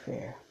supposed to be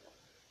fair.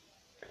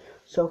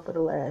 So for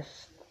the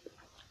last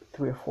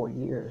 3 or 4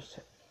 years,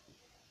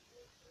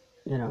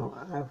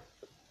 I've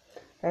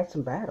had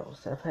some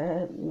battles. I've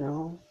had,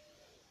 some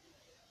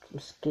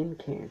skin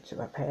cancer.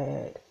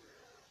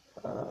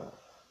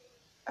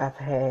 I've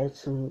had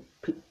some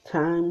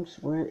times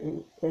where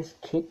it has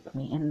kicked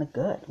me in the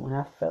gut when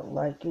I felt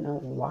like,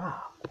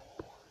 wow.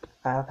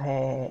 I've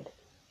had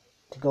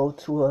to go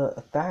to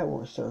a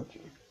thyroid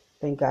surgeon.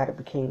 Thank God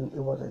it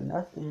wasn't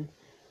nothing.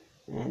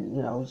 And,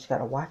 we just got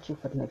to watch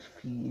it for the next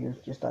few years,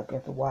 just like we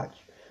have to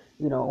watch,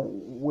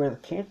 where the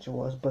cancer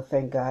was. But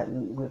thank God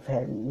we've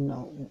had,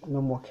 no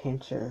more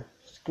cancer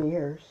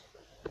scares.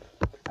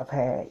 I've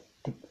had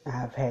to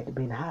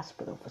be in the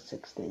hospital for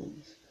 6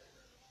 days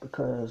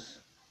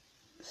because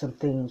some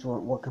things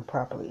weren't working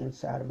properly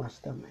inside of my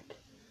stomach.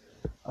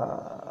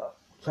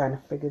 Trying to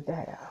figure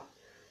that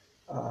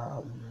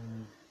out.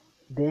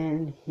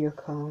 Then here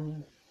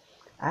comes,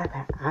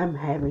 I'm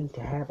having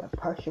to have a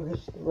partial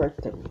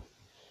hysterectomy.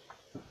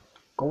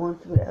 Going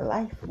through that,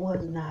 life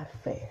was not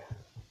fair.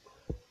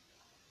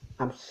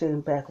 I'm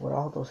sitting back with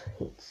all those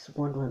hits,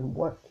 wondering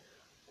what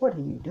are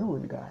you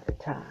doing, God, at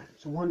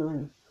times?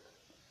 Wondering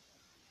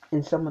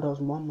in some of those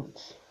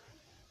moments,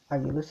 are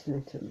you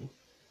listening to me?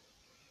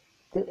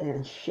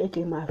 And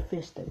shaking my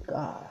fist at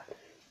God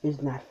is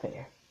not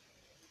fair.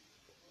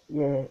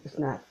 Yeah, it's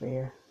not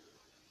fair.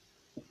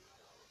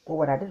 But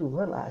what I didn't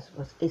realize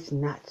was it's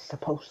not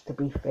supposed to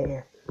be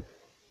fair.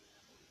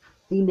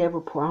 He never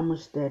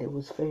promised that it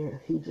was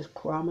fair. He just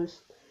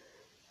promised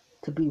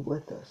to be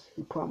with us.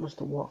 He promised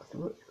to walk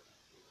through it.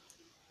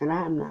 And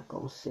I'm not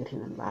going to sit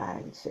here and lie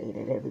and say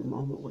that every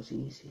moment was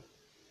easy.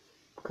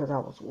 Because I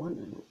was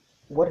wondering,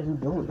 what are you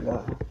doing,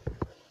 God?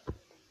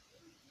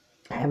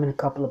 Having a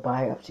couple of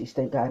biopsies,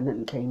 thank God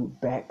nothing came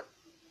back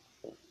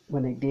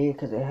when they did,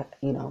 because they had,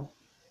 little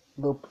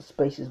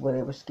spaces where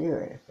they were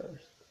scared at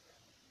first.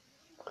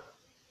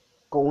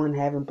 Going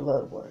having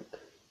blood work,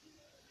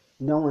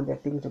 knowing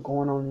that things are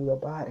going on in your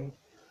body,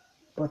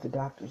 but the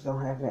doctors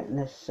don't have that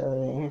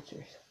necessarily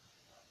answers.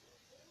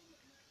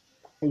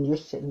 And you're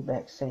sitting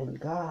back saying,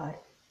 God,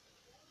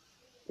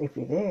 if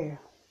you're there,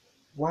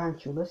 why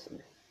aren't you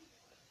listening?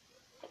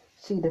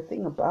 See, the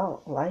thing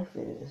about life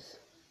is,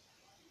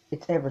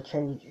 it's ever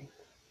changing.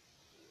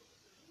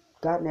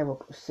 God never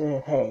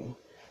said, hey,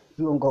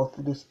 you're going to go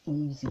through this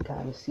easy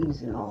kind of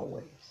season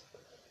always.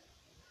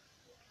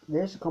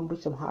 There's going to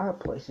be some hard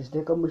places.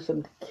 There's going to be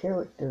some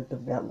character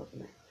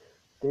development.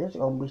 There's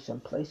going to be some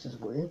places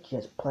where it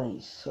just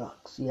plain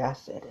sucks. Yeah, I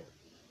said it.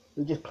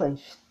 It just plain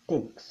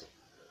stinks.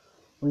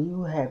 When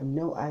you have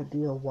no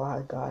idea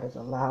why God is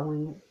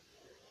allowing it,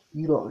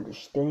 you don't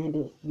understand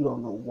it, you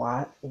don't know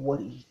what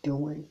He's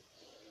doing.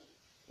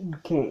 You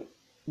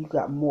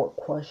got more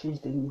questions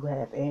than you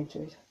have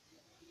answers.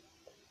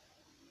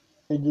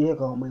 And there are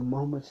going to be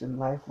moments in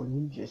life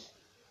when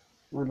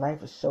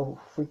life is so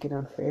freaking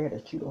unfair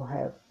that you don't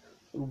have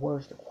the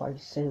words to quite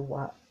say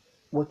what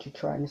you're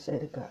trying to say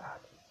to God.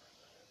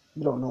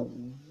 You don't know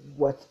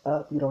what's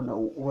up. You don't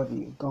know whether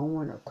you're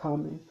going or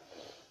coming.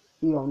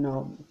 You don't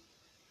know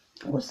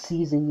what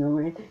season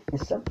you're in.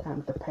 And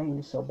sometimes the pain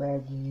is so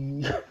bad,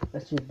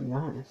 let's just be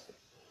honest,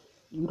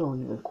 you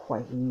don't even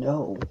quite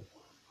know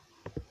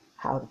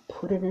how to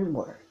put it in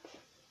words.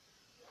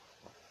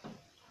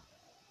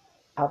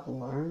 I've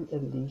learned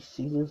in these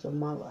seasons of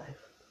my life,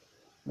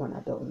 when I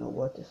don't know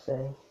what to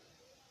say,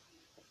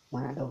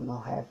 when I don't know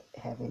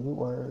have any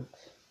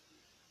words,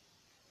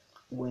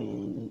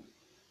 when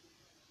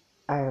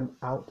I am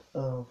out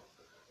of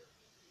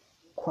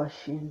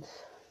questions,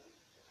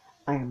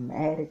 I am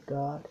mad at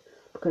God,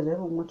 because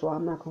every once in a while,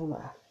 I'm not gonna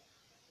lie,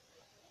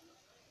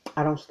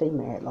 I don't stay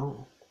mad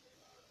long,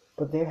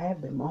 but there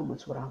have been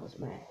moments when I was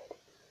mad,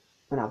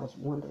 when I was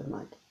wondering,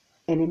 like,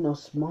 and in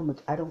those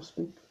moments, I don't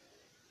speak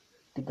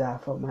to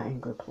God from my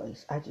angry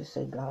place. I just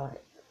say, God,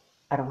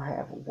 I don't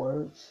have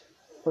words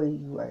for you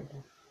right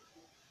now.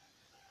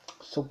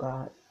 So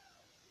God,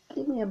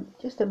 give me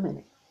just a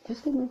minute.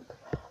 Just give me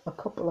a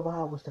couple of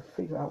hours to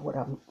figure out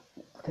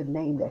to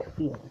name that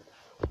feeling.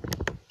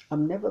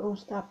 I'm never going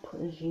to stop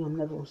praising you. I'm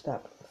never going to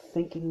stop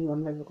thanking you.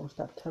 I'm never going to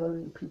stop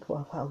telling people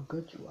of how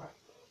good you are.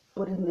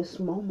 But in this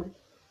moment,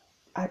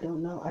 I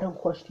don't know. I don't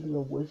question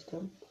your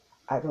wisdom.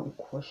 I don't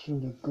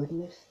question your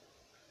goodness.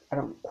 I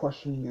don't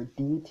question your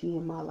deity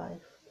in my life.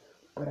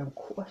 But I'm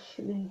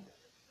questioning,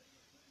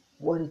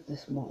 what is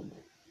this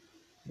moment?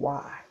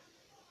 Why?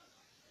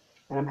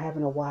 And I'm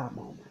having a why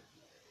moment.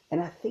 And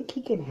I think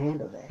he can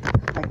handle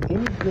that. Like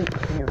any good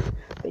parent,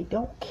 they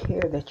don't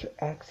care that you're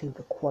asking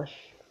the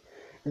question.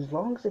 As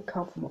long as it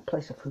comes from a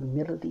place of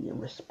humility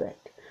and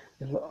respect.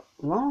 As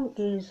long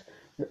as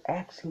you're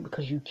asking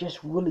because you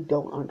just really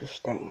don't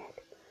understand.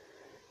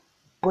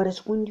 But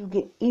it's when you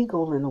get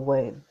ego in a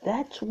way,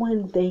 that's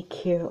when they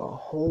care a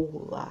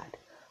whole lot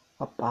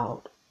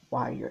about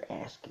why you're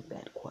asking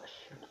that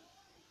question.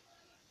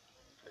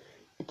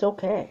 It's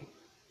okay.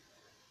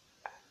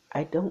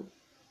 I don't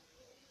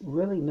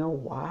really know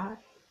why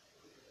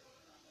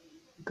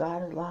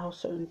God allows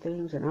certain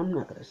things, and I'm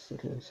not going to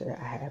sit here and say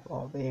I have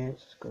all the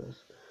answers,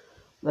 because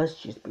let's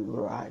just be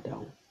real, I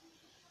don't.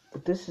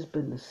 But this has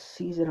been the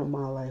season of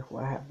my life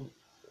where I have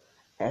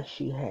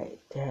actually had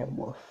to have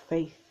more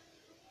faith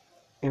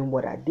in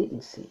what I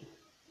didn't see,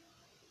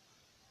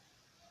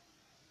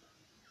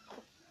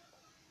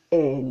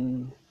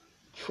 and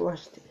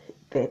trust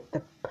that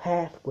the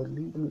path would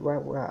lead me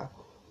right where I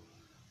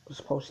was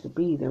supposed to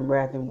be, than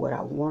rather than what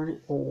I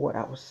wanted or what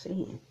I was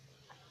seeing.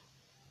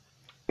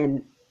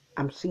 And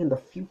I'm seeing the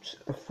fruits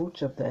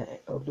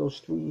of those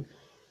three.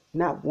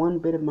 Not one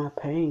bit of my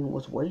pain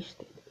was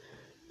wasted.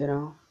 You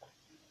know,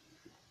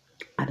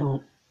 I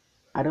don't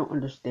I don't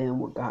understand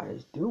what God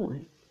is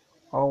doing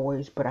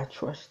always, but I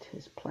trust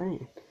His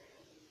plan.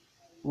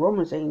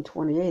 Romans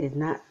 8:28 is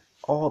not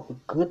all the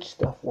good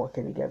stuff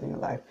working together in your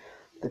life.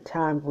 The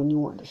times when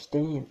you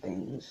understand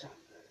things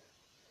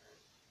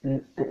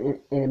and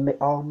it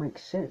all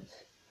makes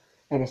sense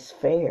and it's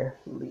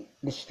fairly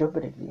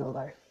distributed in your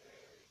life.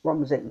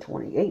 Romans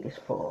 8:28 is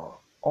for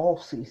all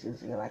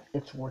seasons in your life.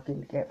 It's working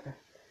together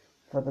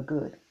for the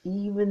good.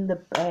 Even the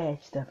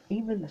bad stuff,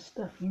 even the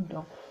stuff you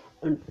don't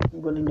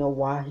really know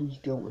why He's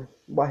doing,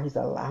 why He's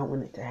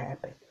allowing it to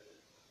happen.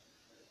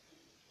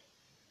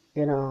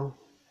 You know,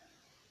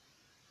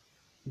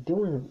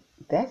 doing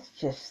that's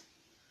just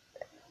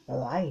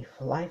life.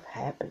 Life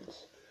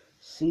happens.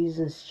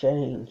 Seasons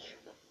change.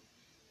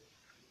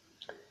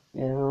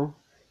 You know,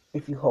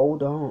 if you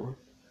hold on,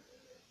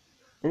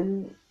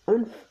 and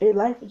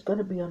life is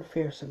gonna be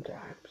unfair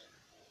sometimes.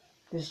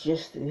 This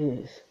just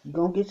is. You're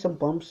gonna get some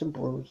bumps and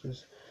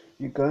bruises.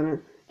 You're gonna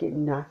get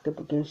knocked up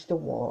against the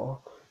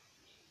wall.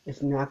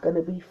 It's not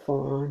gonna be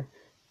fun.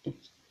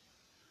 It's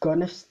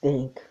gonna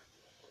stink.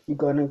 You're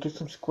gonna get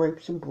some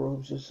scrapes and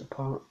bruises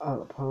upon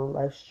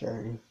life's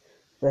journey.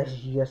 That's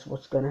just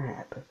what's gonna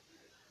happen.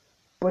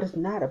 But it's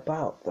not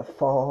about the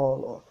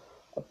fall or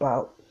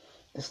about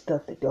the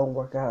stuff that don't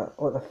work out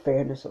or the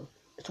fairness of.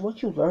 It's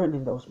what you learn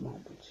in those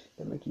moments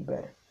that make you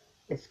better.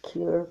 It's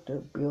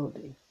character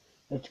building.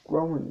 It's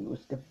growing you.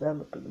 It's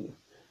developing you.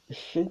 It's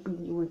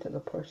shaping you into the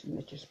person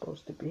that you're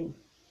supposed to be.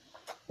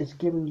 It's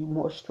giving you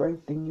more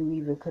strength than you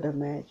even could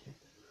imagine.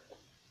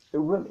 It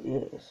really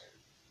is.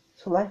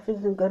 So life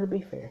isn't gonna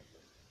be fair.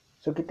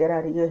 So get that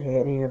out of your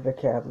head and your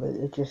vocabulary.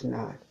 It's just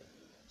not.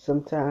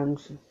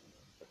 Sometimes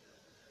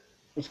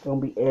it's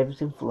going to be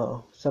ebbs and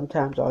flow.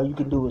 Sometimes all you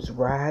can do is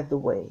ride the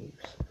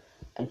waves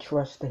and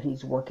trust that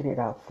He's working it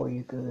out for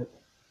your good.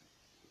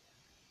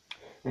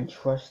 And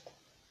trust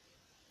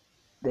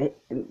that,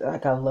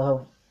 like I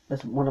love,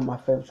 that's one of my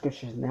favorite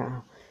scriptures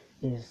now,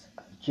 is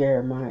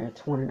Jeremiah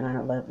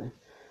 29:11.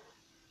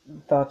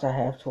 The thoughts I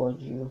have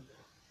towards you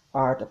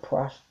are to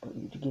prosper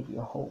you, to give you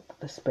a hope,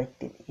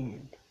 expected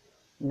end,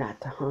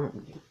 not to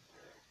harm you.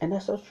 And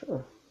that's so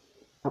true.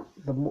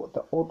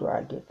 The older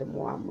I get, the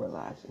more I'm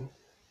realizing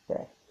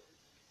that.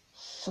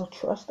 So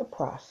trust the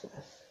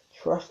process.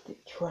 Trust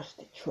it, trust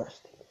it,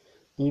 trust it.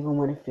 Even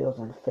when it feels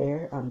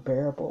unfair,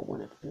 unbearable,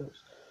 when it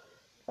feels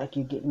like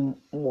you're getting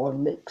more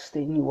licks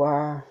than you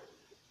are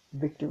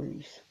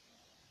victories.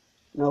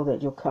 Know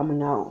that you're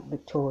coming out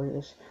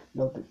victorious.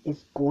 Know that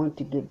it's going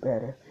to get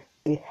better.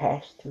 It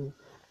has to.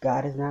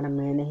 God is not a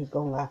man that he's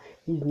going to lie.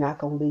 He's not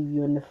going to leave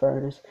you in the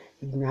furnace.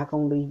 He's not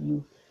going to leave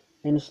you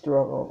in the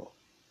struggle,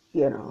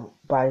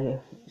 by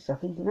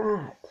yourself. He's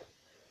not.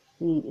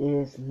 He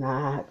is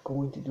not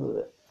going to do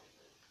it.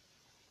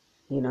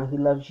 He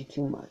loves you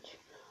too much.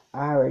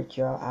 All right,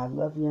 y'all. I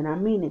love you and I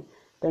mean it.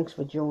 Thanks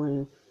for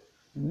joining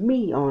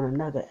me on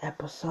another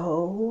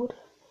episode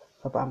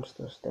of I'm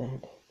Still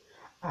Standing.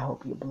 I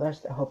hope you're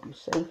blessed. I hope you're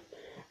safe.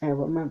 And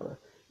remember,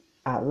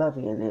 I love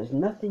you and there's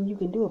nothing you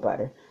can do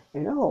about it.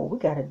 And we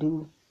got to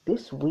do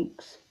this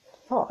week's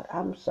thought.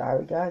 I'm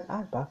sorry, guys. I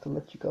was about to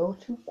let you go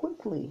too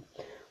quickly.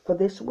 For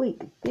this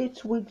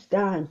week's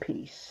dime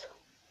piece.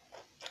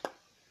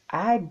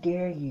 I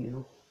dare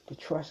you to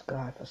trust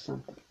God for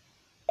something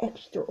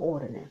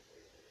extraordinary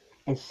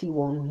and see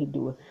won't he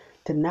do it.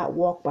 To not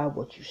walk by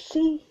what you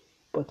see,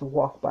 but to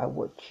walk by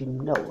what you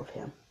know of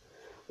him.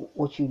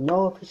 What you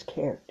know of his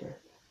character,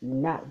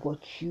 not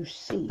what you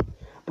see.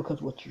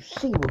 Because what you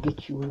see will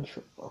get you in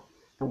trouble.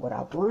 And what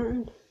I've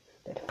learned,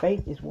 that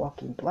faith is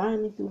walking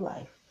blindly through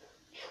life,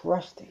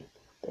 trusting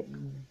that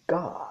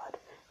God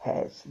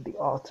has the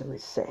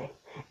ultimate say,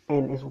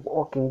 and is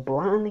walking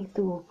blindly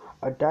through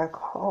a dark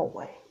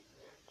hallway,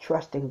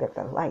 trusting that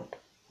the light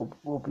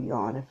will be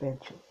on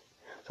eventually.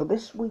 So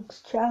this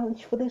week's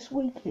challenge for this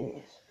week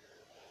is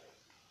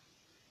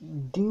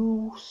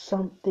do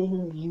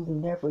something you've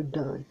never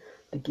done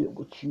to get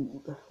what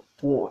you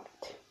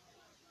want,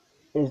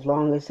 as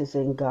long as it's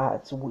in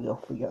God's will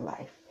for your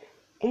life.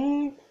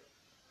 And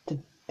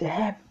to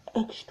have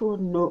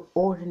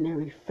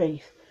extraordinary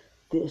faith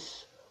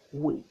this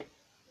week.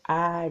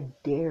 I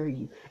dare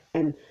you.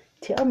 And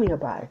tell me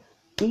about it.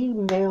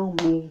 Email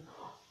me,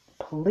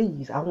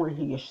 please. I want to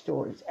hear your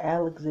stories.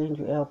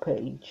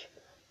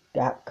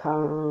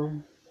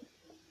 AlexandriaLPage.com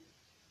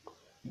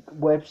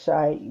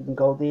website. You can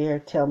go there.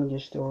 Tell me your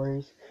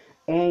stories.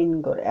 And you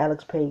can go to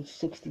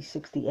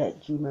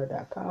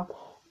alexpage6060@gmail.com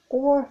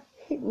or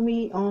hit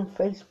me on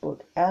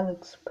Facebook,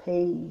 Alexandria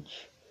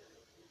Page,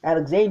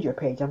 and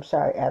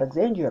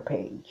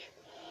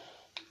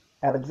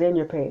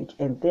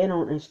then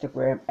on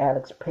Instagram,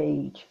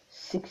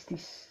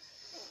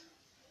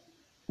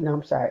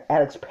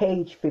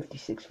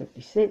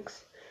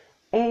 AlexPage5656,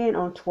 and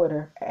on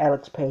Twitter,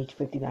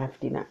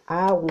 AlexPage5959.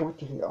 I want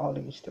to hear all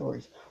of your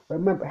stories.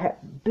 Remember, have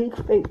big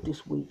faith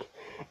this week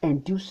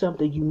and do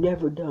something you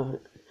never done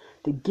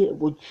to get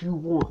what you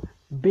want.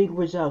 Big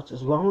results.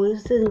 As long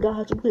as it's in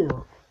God's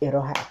will,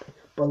 it'll happen.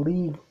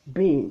 Believe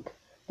big.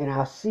 And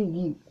I'll see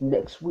you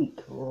next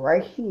week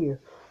right here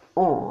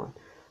on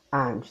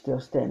I'm Still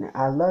Standing.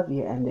 I love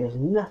you and there's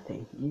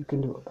nothing you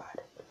can do about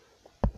it.